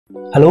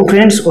Hello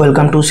friends,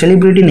 welcome to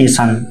Celebrity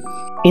Nation.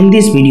 In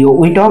this video,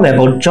 we talk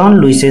about John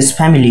Lewis's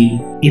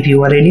family. If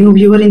you are a new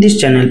viewer in this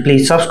channel,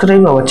 please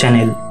subscribe our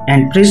channel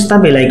and press the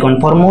bell icon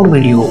for more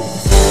video.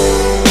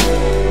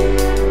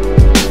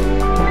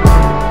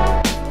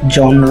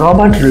 John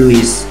Robert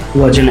Lewis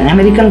was an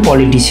American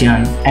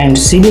politician and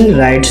civil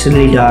rights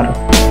leader.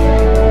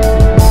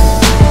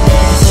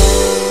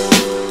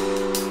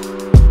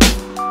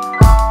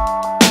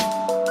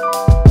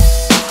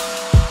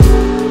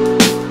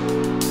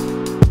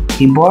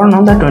 He born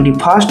on the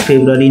 21st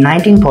February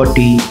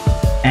 1940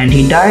 and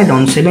he died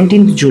on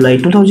 17th July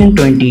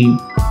 2020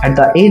 at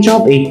the age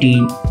of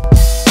 80.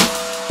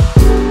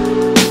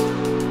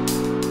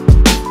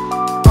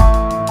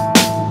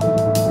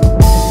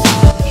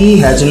 He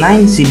has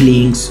 9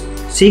 siblings,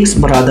 6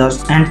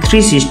 brothers and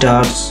 3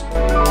 sisters.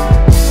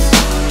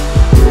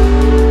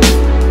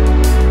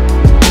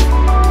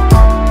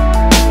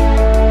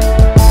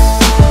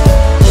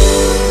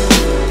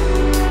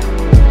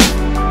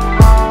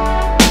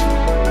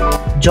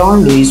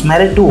 John Lewis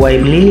married to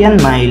wife Lillian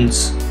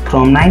Miles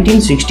from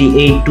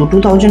 1968 to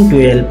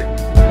 2012.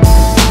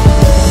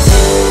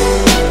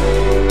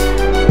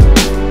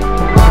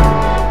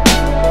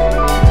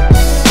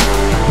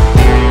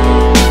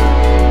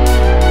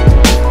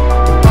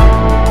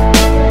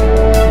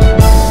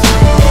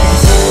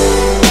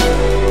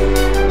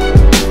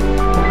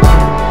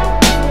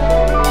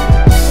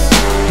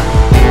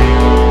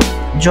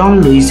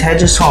 John Lewis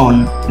has a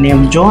son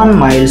named John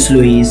Miles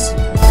Lewis.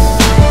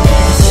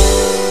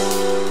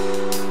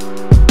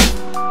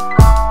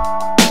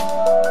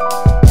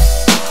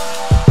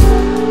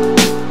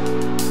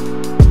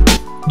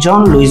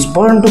 John Lewis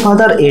born to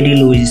father Eddie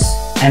Lewis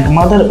and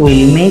mother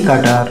Willie May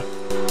Carter.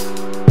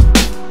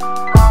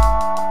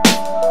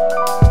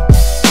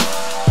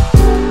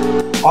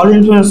 All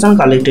information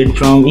collected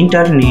from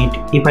internet.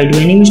 If I do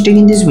any mistake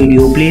in this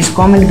video, please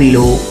comment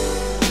below.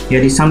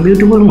 Here is some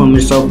beautiful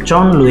moments of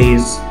John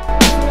Lewis.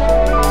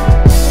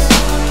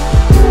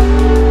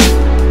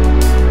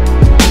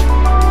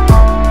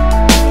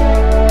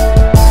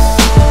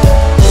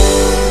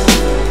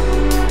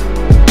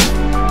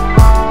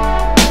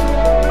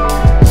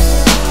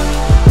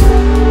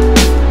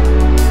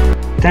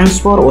 Thanks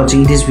for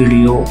watching this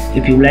video.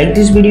 If you like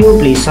this video,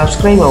 please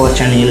subscribe our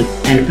channel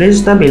and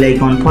press the bell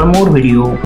icon for more video.